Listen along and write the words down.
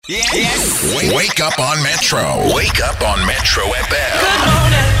Yes. Wake up on Metro. Wake up on Metro FM.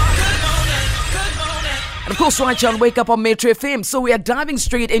 And of course, right here on Wake Up on Metro FM. So we are diving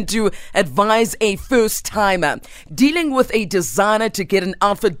straight into Advise a First Timer, dealing with a designer to get an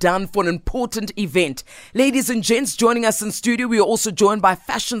outfit done for an important event. Ladies and gents, joining us in studio, we are also joined by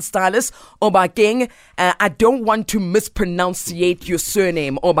fashion stylist Obakeng. I don't want to mispronunciate your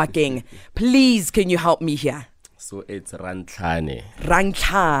surname, Obakeng. Please, can you help me here? So it's Rantlane.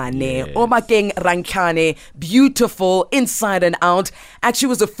 Rantlane. Yes. Obakeng Rantlane. Beautiful inside and out. Actually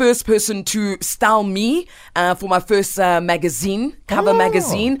was the first person to style me for my first magazine, cover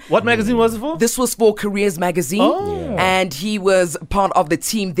magazine. What magazine was it for? This was for Careers Magazine. And he was part of the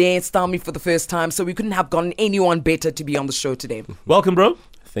team there, styled me for the first time. So we couldn't have gotten anyone better to be on the show today. Welcome, bro.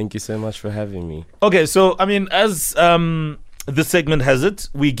 Thank you so much for having me. Okay, so, I mean, as this segment has it,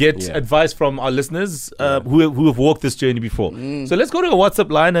 we get advice from our listeners who have walked this journey before. So let's go to a WhatsApp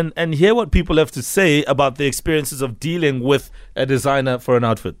line and hear what people have to say about the experiences of dealing with a designer for an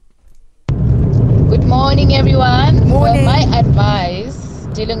outfit. Good morning, everyone. Morning. Well, my advice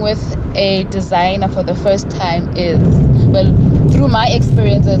dealing with a designer for the first time is, well, through my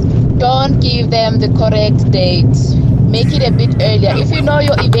experiences, don't give them the correct date. Make it a bit earlier. If you know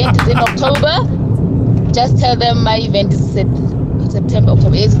your event is in October, just tell them my event is September.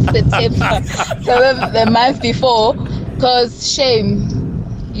 Tell them the month before, because shame,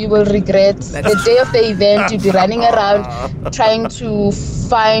 you will regret. The day of the event, you'll be running around trying to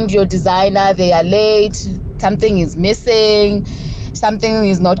find your designer. They are late, something is missing, something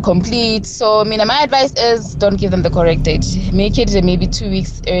is not complete. So, my advice is don't give them the correct date. Make it maybe 2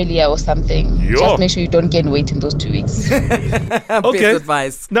 weeks earlier or something. Just make sure you don't gain weight in those 2 weeks. Best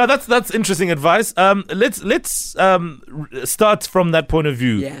advice. Now that's interesting advice. Let's start from that point of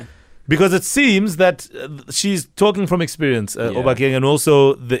view. Yeah. Because it seems that she's talking from experience, Obakeng, and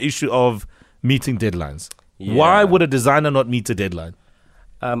also the issue of meeting deadlines. Yeah. Why would a designer not meet a deadline?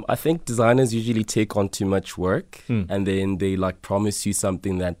 I think designers usually take on too much work and then they promise you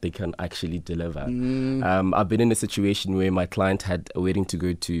something that they can actually deliver. I've been in a situation where my client had a wedding to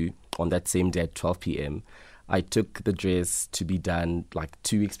go to on that same day at 12 p.m. I took the dress to be done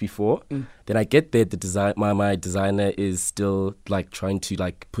 2 weeks before. Then I get there, my designer is still trying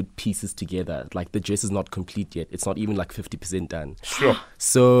to put pieces together. The dress is not complete yet. It's not even 50% done. Sure.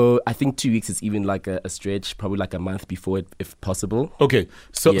 So I think 2 weeks is even a stretch, probably a month before it, if possible. Okay.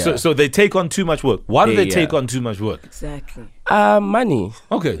 So they take on too much work. Why do they take on too much work? Exactly. Money.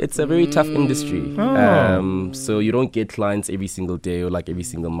 Okay. It's a very tough industry. So you don't get clients every single day or every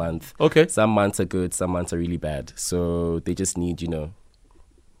single month. Okay. Some months are good, some months are really bad. So they just need,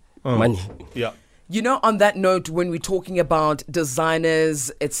 money. Yeah. On that note, when we're talking about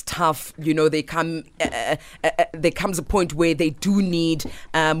designers, it's tough. There comes a point where they do need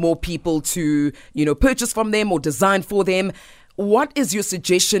more people to, purchase from them or design for them. What is your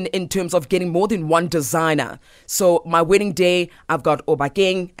suggestion in terms of getting more than one designer? So my wedding day, I've got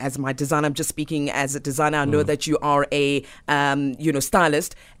Obakeng as my designer. I'm just speaking as a designer. I know that you are a,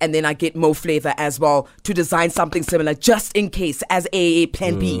 stylist. And then I get Mo Flavor as well to design something similar just in case as a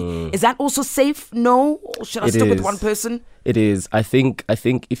plan B. Is that also safe? No? Or should I stick with one person? It is. I think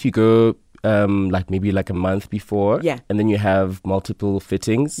if you go maybe a month before and then you have multiple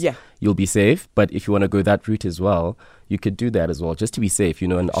fittings, you'll be safe. But if you want to go that route as well, you could do that as well, just to be safe,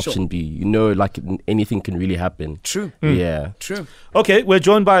 an option B. Anything can really happen. True. Yeah. True. Okay, we're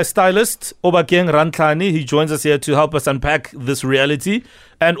joined by a stylist, Obakeng Rantlane. He joins us here to help us unpack this reality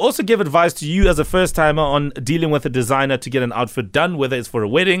and also give advice to you as a first-timer on dealing with a designer to get an outfit done, whether it's for a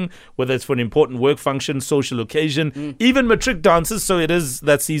wedding, whether it's for an important work function, social occasion, even matric dances. So it is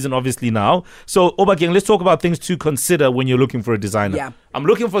that season, obviously, now. So, Obakeng, let's talk about things to consider when you're looking for a designer. Yeah. I'm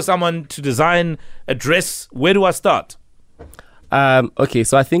looking for someone to design a dress. Where do I start? Okay,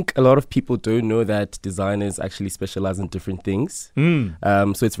 so I think a lot of people don't know that designers actually specialize in different things.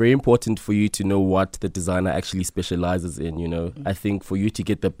 So it's very important for you to know what the designer actually specializes in, I think for you to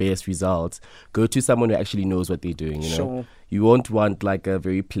get the best results, go to someone who actually knows what they're doing, Sure. You won't want a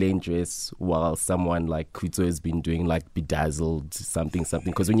very plain dress while someone like Kuzo has been doing bedazzled something.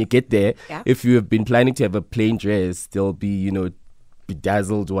 Because when you get there, if you have been planning to have a plain dress, there'll be,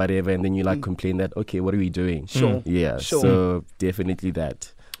 bedazzled whatever, and then you complain that, okay, what are we doing? Sure. Yeah. Sure. So definitely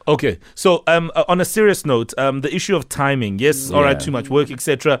that. Okay, so on a serious note, the issue of timing, yes, all right, too much work,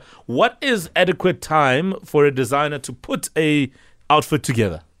 etc. What is adequate time for a designer to put a outfit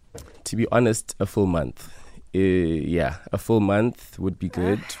together? To be honest, a full month. a full month would be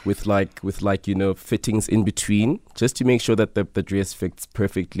good with like fittings in between, just to make sure that the dress fits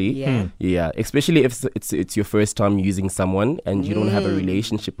perfectly. Yeah. Especially if it's your first time using someone and you don't have a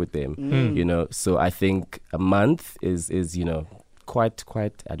relationship with them. So I think a month is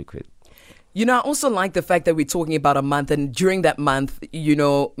quite adequate. I also like the fact that we're talking about a month, and during that month,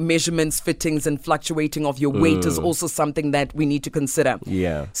 measurements, fittings, and fluctuating of your weight is also something that we need to consider.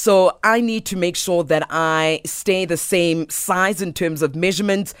 Yeah. So I need to make sure that I stay the same size in terms of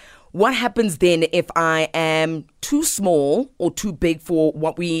measurements. What happens then if I am too small or too big for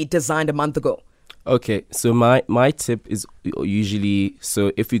what we designed a month ago? Okay, so my tip is usually,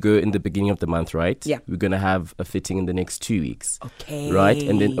 so if we go in the beginning of the month, right? Yeah. We're going to have a fitting in the next 2 weeks. Okay. Right?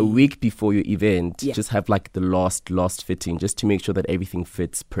 And then a week before your event, Yeah. just have like the last fitting, just to make sure that everything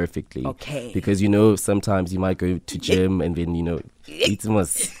fits perfectly. Okay. Because, sometimes you might go to gym and then, it's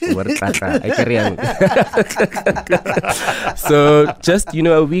almost so just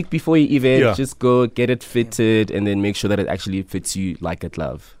a week before your event, just go get it fitted and then make sure that it actually fits you like a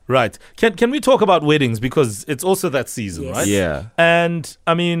glove. Right. Can we talk about weddings, because it's also that season, Yes. right? Yeah. And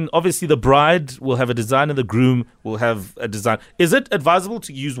I mean, obviously the bride will have a design and the groom will have a design. Is it advisable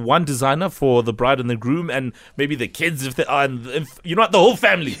to use one designer for the bride and the groom, and maybe the kids if they are, if the whole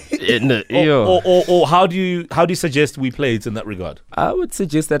family? Or how do you suggest we play it in that regard? I would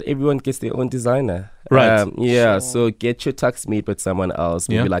suggest that everyone gets their own designer. Right. So get your tux made by someone else,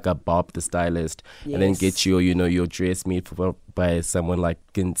 maybe like a Bob the stylist, and then get your dress made by someone like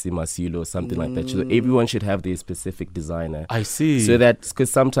Kinsi Masilo or something like that. So everyone should have their specific designer. I see. So that's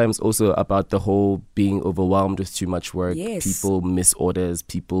because sometimes also about the whole being overwhelmed with too much work, Yes. people miss orders,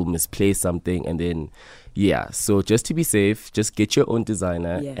 people misplace something, and then so just to be safe, just get your own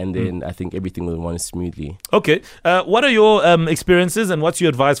designer, and then I think everything will run smoothly. Okay. What are your experiences, and what's your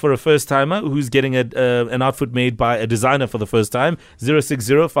advice for a first timer who's getting an outfit made by a designer for the first time?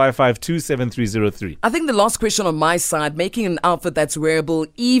 060-552-7303. I think the last question on my side, making an outfit that's wearable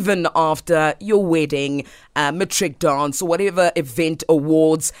even after your wedding, matric dance, or whatever event,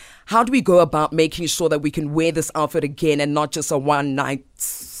 awards. How do we go about making sure that we can wear this outfit again and not just a one-night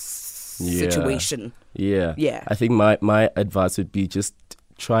situation? Yeah. I think my advice would be just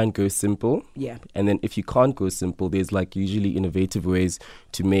try and go simple. Yeah. And then if you can't go simple, there's like usually innovative ways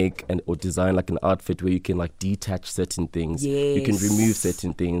to make or design like an outfit where you can like detach certain things. Yes. You can remove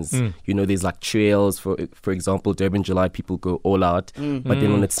certain things. There's like trails, for example, Durban July, people go all out, but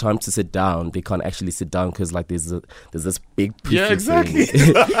then when it's time to sit down, they can't actually sit down because like there's this big exactly.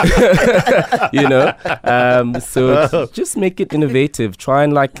 thing. So just make it innovative. Try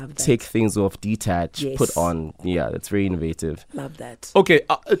and like take things off, detach, Yes. put on. Yeah, that's very innovative. Love that. Okay.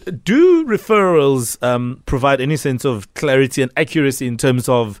 Do referrals provide any sense of clarity and accuracy in terms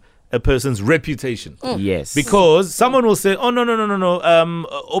of a person's reputation? Yes. Because someone will say, no.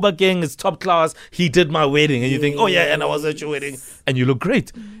 Obakeng is top class. He did my wedding. And you think, and I was at your wedding. And you look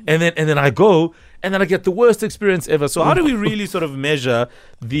great. And then I go, and then I get the worst experience ever. So how do we really sort of measure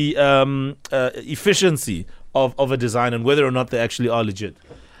the efficiency of a design and whether or not they actually are legit?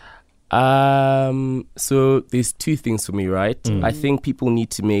 So there's two things for me, right? I think people need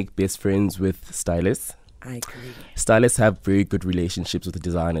to make best friends with stylists. I agree. Stylists have very good relationships with the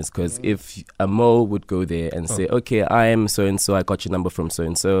designers, because if a Mo would go there and say, okay, I am so-and-so, I got your number from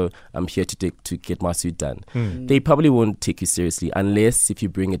so-and-so, I'm here to get my suit done. They probably won't take you seriously unless if you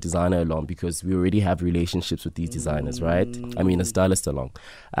bring a designer along, because we already have relationships with these designers, right? I mean, a stylist along.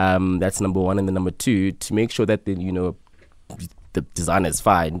 That's number one. And then number two, to make sure that the designer is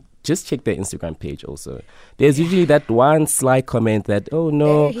fine, just check their Instagram page also. There's usually that one sly comment that, oh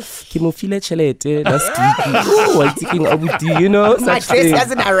no, Kimofile Chelete, that's My dress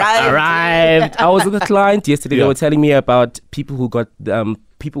hasn't arrived. I was with a client yesterday. They were telling me about people who got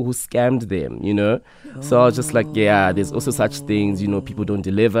people who scammed them, So I was just like, there's also such things, people don't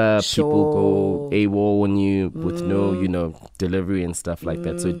deliver, people go AWOL on you with no, delivery and stuff like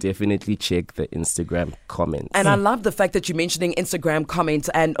that. So definitely check the Instagram comments. And I love the fact that you're mentioning Instagram comments.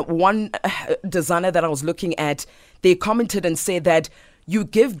 And one designer that I was looking at, they commented and said that you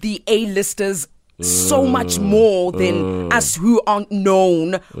give the A-listers so much more than us who aren't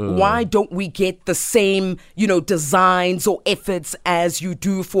known. Why don't we get the same, designs or efforts as you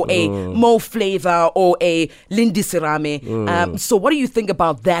do for a Mo Flavor or a Lindy Sirame? So what do you think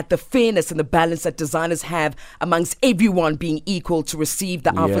about that, the fairness and the balance that designers have amongst everyone being equal to receive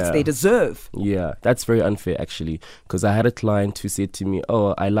the outfits they deserve? Yeah, that's very unfair actually, because I had a client who said to me,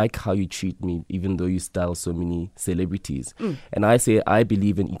 oh, I like how you treat me even though you style so many celebrities. And I say, I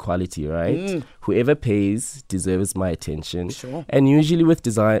believe in equality, right? whoever pays deserves my attention. Sure. And usually with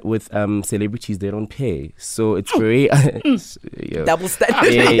celebrities, they don't pay, so it's very yeah. Double standard.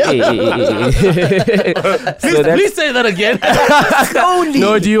 Please say that again. Slowly.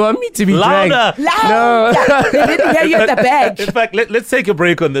 No, do you want me to be Louder. dragged? Loud. They didn't hear you at the back. In fact, let's take a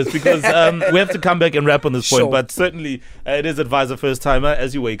break on this because we have to come back and wrap on this point. Sure. But certainly, it is Advisor First Timer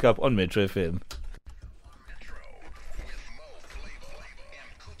as you wake up on Metro FM.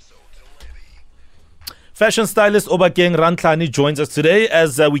 Fashion stylist Obakeng Rantlani joins us today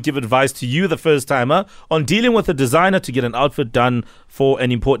as we give advice to you, the first timer, on dealing with a designer to get an outfit done for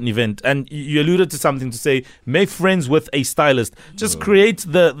an important event. And you alluded to something to say, make friends with a stylist. Just create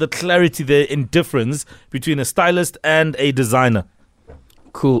the clarity there in difference between a stylist and a designer.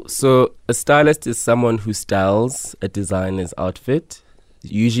 Cool. So a stylist is someone who styles a designer's outfit.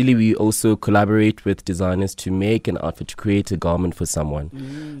 Usually we also collaborate with designers to make an outfit, to create a garment for someone.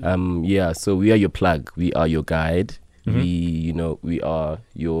 So we are your plug. We are your guide. We are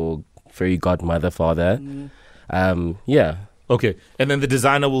your fairy godmother, father. Okay. And then the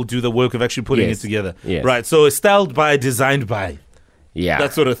designer will do the work of actually putting it together. Yes. Right. So it's styled by, designed by. Yeah.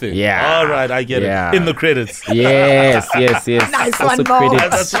 That sort of thing. Yeah. All right, I get it. In the credits. Yes. Nice Also one, Mo.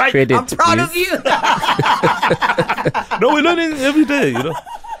 credits, That's right. credits, I'm proud please. of you. No, we're learning every day,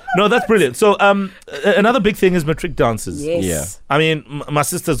 No, that's brilliant. So another big thing is matric dances. Yes. Yeah. I mean, my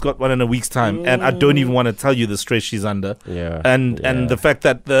sister's got one in a week's time, and I don't even want to tell you the stress she's under. Yeah. And the fact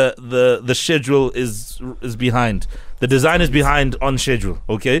that the schedule is behind. The design is behind on schedule.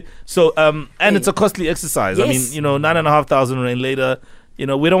 Okay. So and it's a costly exercise. Yes. I mean, 9,500 rand later. We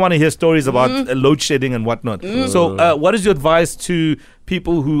don't want to hear stories about load shedding and whatnot. So what is your advice to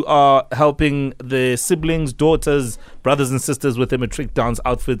people who are helping their siblings, daughters, brothers and sisters with their matric dance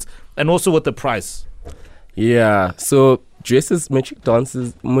outfits and also with the price? Yeah. So matric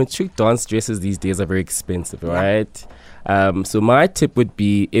dance dresses these days are very expensive, right? So my tip would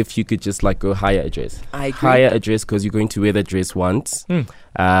be if you could just go hire a dress. I agree. Hire a dress because you're going to wear the dress once.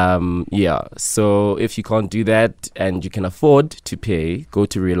 So if you can't do that and you can afford to pay, go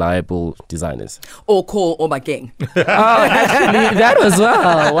to reliable designers. Or call Obakeng. Actually, that as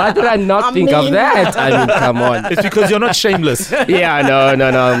well. Why did I not think of that? I mean, come on. It's because you're not shameless. Yeah, no,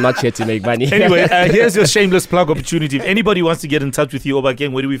 I'm not here to make money. Anyway, here's your shameless plug opportunity. If anybody wants to get in touch with you,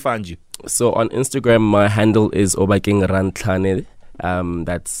 Obakeng, where do we find you? So on Instagram, my handle is Obakeng Rantlane.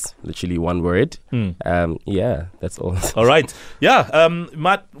 That's literally one word. That's all. All right. Yeah.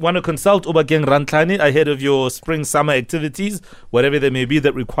 Might want to consult Obakeng Rantlane ahead of your spring-summer activities, whatever they may be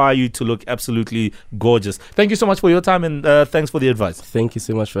that require you to look absolutely gorgeous. Thank you so much for your time and thanks for the advice. Thank you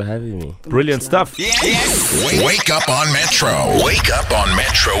so much for having me. Brilliant stuff. Wake up on Metro. Wake up on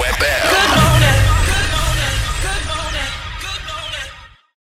Metro FM. Good morning.